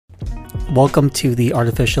Welcome to the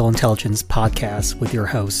Artificial Intelligence Podcast with your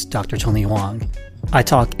host, Dr. Tony Wong. I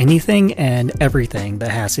talk anything and everything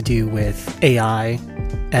that has to do with AI,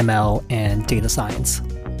 ML, and data science.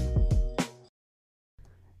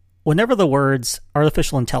 Whenever the words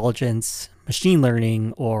artificial intelligence, machine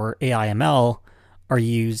learning, or AI ML are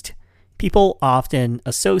used, people often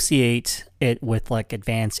associate it with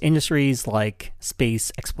advanced industries like space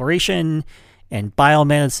exploration and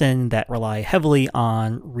biomedicine that rely heavily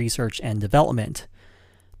on research and development.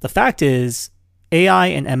 The fact is, AI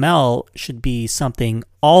and ML should be something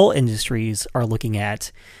all industries are looking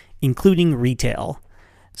at, including retail.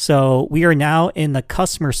 So we are now in the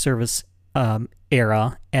customer service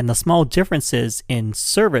era, and the small differences in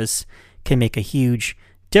service can make a huge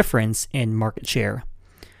difference in market share.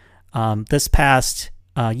 This past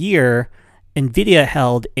year, NVIDIA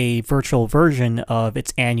held a virtual version of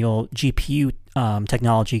its annual GPU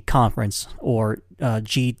technology conference, or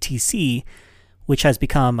GTC, which has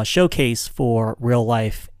become a showcase for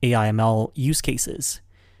real-life AI/ML use cases.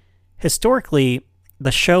 Historically,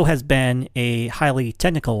 the show has been a highly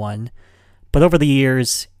technical one, but over the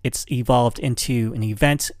years, it's evolved into an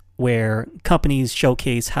event where companies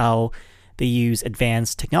showcase how they use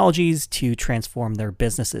advanced technologies to transform their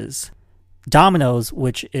businesses. Domino's,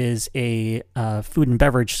 which is a food and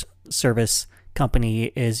beverage service company,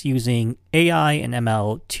 is using AI and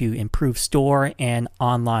ML to improve store and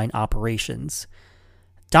online operations.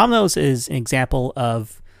 Domino's is an example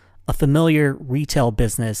of a familiar retail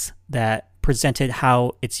business that presented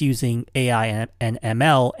how it's using AI and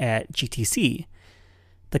ML at GTC.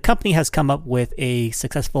 The company has come up with a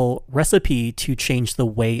successful recipe to change the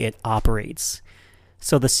way it operates.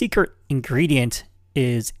 So the secret ingredient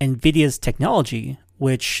is NVIDIA's technology,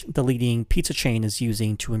 which the leading pizza chain is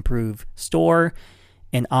using to improve store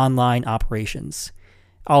and online operations.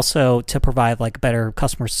 Also to provide better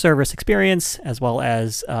customer service experience, as well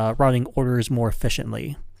as routing orders more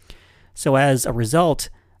efficiently. So as a result,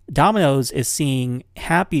 Domino's is seeing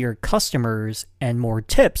happier customers and more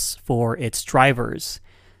tips for its drivers.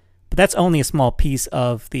 But that's only a small piece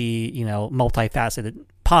of the, multifaceted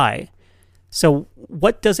pie. So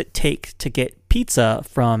what does it take to get pizza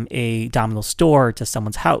from a Domino's store to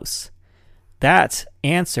someone's house? That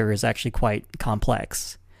answer is actually quite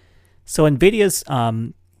complex. So NVIDIA's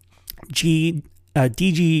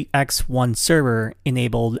DGX1 server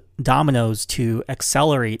enabled Domino's to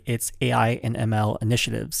accelerate its AI and ML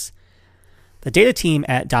initiatives. The data team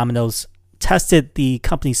at Domino's tested the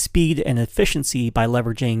company's speed and efficiency by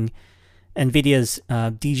leveraging NVIDIA's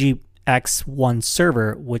DGX1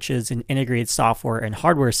 server, which is an integrated software and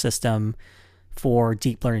hardware system for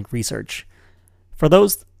deep learning research. For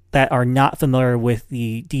those that are not familiar with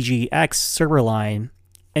the DGX server line,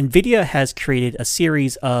 NVIDIA has created a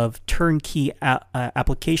series of turnkey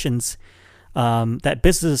applications that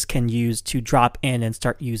businesses can use to drop in and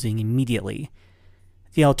start using immediately.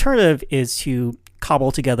 The alternative is to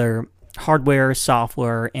cobble together hardware,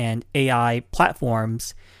 software, and AI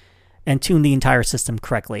platforms and tune the entire system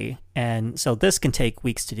correctly. And so this can take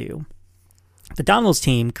weeks to do. The Domino's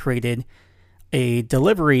team created a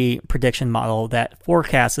delivery prediction model that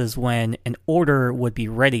forecasts when an order would be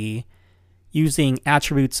ready using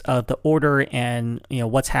attributes of the order and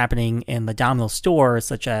what's happening in the Domino's store,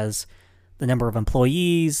 such as the number of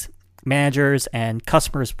employees, managers, and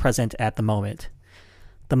customers present at the moment.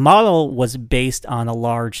 The model was based on a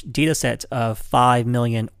large data set of 5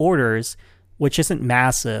 million orders, which isn't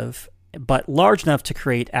massive, but large enough to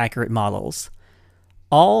create accurate models.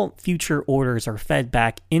 All future orders are fed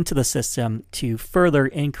back into the system to further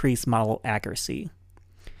increase model accuracy.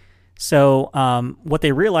 So what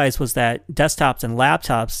they realized was that desktops and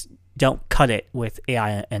laptops don't cut it with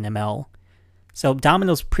AI and ML. So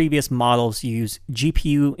Domino's previous models use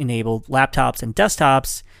GPU-enabled laptops and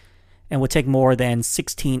desktops and would take more than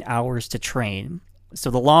 16 hours to train.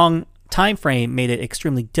 So the long time frame made it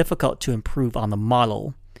extremely difficult to improve on the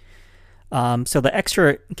model. So the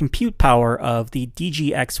extra compute power of the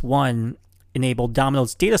DGX1 enabled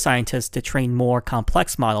Domino's data scientists to train more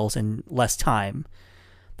complex models in less time.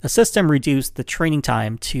 The system reduced the training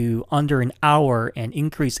time to under an hour and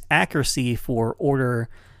increased accuracy for order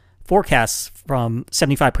forecasts from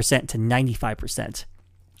 75% to 95%.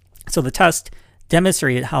 So the test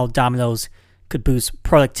demonstrated how Domino's could boost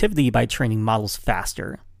productivity by training models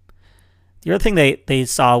faster. The other thing they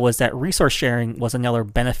saw was that resource sharing was another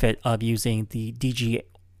benefit of using the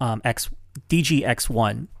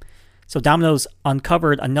DGX1. So Domino's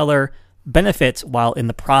uncovered another benefit while in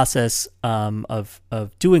the process of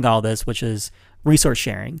doing all this, which is resource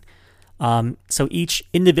sharing. So each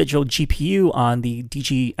individual GPU on the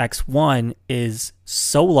DGX1 is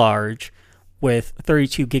so large with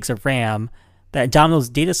 32 gigs of RAM that Domino's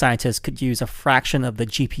data scientists could use a fraction of the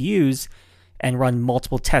GPUs and run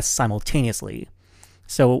multiple tests simultaneously.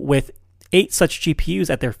 So with 8 such GPUs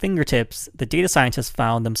at their fingertips, the data scientists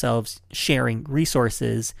found themselves sharing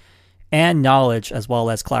resources and knowledge as well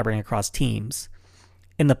as collaborating across teams.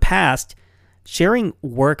 In the past, sharing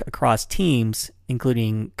work across teams,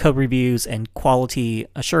 including code reviews and quality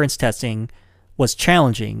assurance testing, was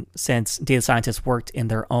challenging since data scientists worked in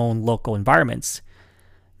their own local environments.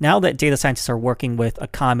 Now that data scientists are working with a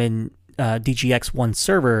common DGX1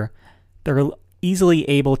 server, they're easily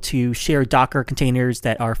able to share Docker containers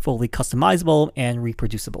that are fully customizable and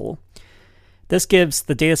reproducible. This gives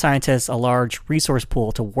the data scientists a large resource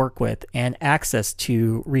pool to work with and access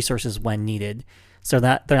to resources when needed, so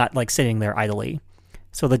that they're not like sitting there idly.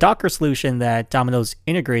 So the Docker solution that Domino's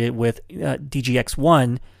integrated with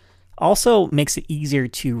DGX1 also makes it easier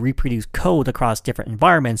to reproduce code across different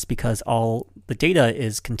environments because all the data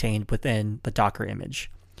is contained within the Docker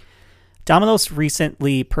image. Domino's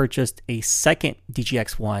recently purchased a second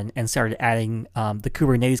DGX1 and started adding the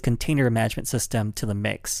Kubernetes container management system to the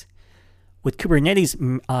mix. With Kubernetes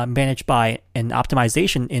managed by an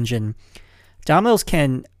optimization engine, Domino's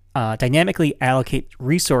can dynamically allocate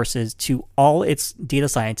resources to all its data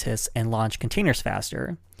scientists and launch containers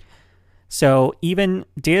faster. So even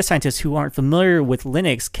data scientists who aren't familiar with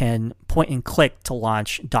Linux can point and click to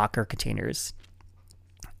launch Docker containers.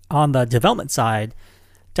 On the development side,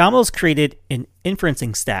 Domino's created an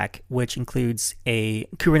inferencing stack, which includes a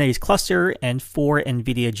Kubernetes cluster and 4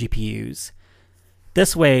 NVIDIA GPUs.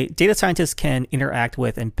 This way, data scientists can interact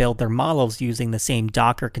with and build their models using the same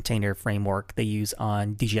Docker container framework they use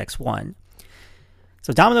on DGX1.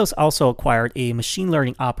 So Domino's also acquired a machine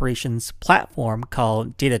learning operations platform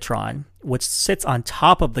called Datatron, which sits on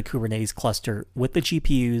top of the Kubernetes cluster with the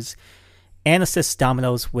GPUs and assists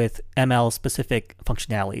Domino's with ML-specific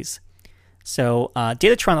functionalities. So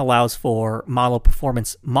Datatron allows for model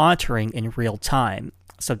performance monitoring in real time,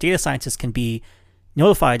 so data scientists can be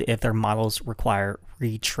notified if their models require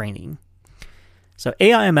retraining. So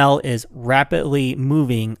AI/ML is rapidly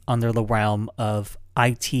moving under the realm of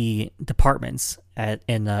IT departments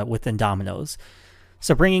within Domino's.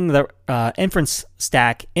 So bringing the inference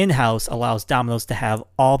stack in-house allows Domino's to have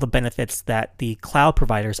all the benefits that the cloud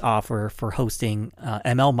providers offer for hosting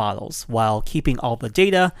ML models while keeping all the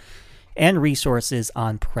data and resources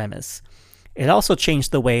on premise. It also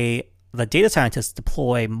changed the way the data scientists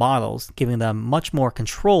deploy models, giving them much more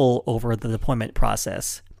control over the deployment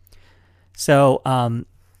process. So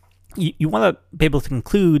you want to be able to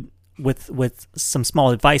conclude with some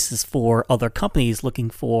small advices for other companies looking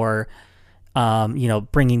for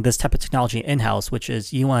bringing this type of technology in-house, which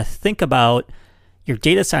is you want to think about your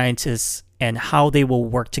data scientists and how they will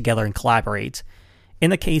work together and collaborate. In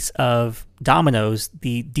the case of Domino's,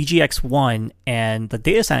 the DGX1 and the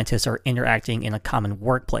data scientists are interacting in a common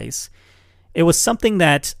workplace. It was something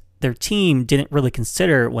that their team didn't really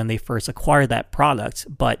consider when they first acquired that product,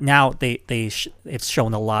 but now it's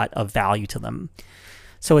shown a lot of value to them.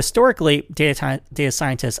 So historically, data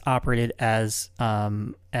scientists operated as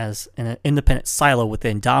an independent silo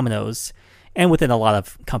within Domino's and within a lot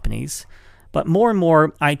of companies. But more and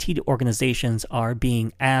more IT organizations are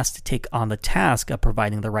being asked to take on the task of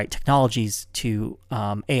providing the right technologies to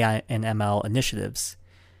AI and ML initiatives.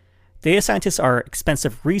 Data scientists are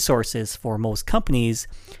expensive resources for most companies,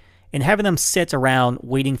 and having them sit around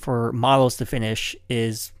waiting for models to finish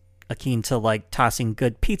is akin to like tossing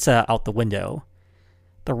good pizza out the window.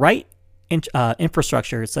 The right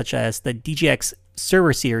infrastructure, such as the DGX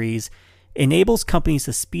server series, enables companies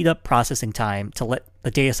to speed up processing time to let the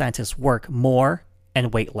data scientists work more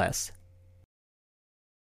and wait less.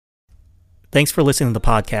 Thanks for listening to the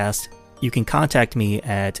podcast. You can contact me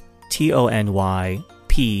at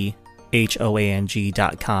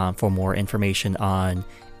tonyphoang.com for more information on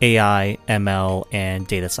AI, ML, and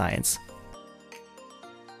data science.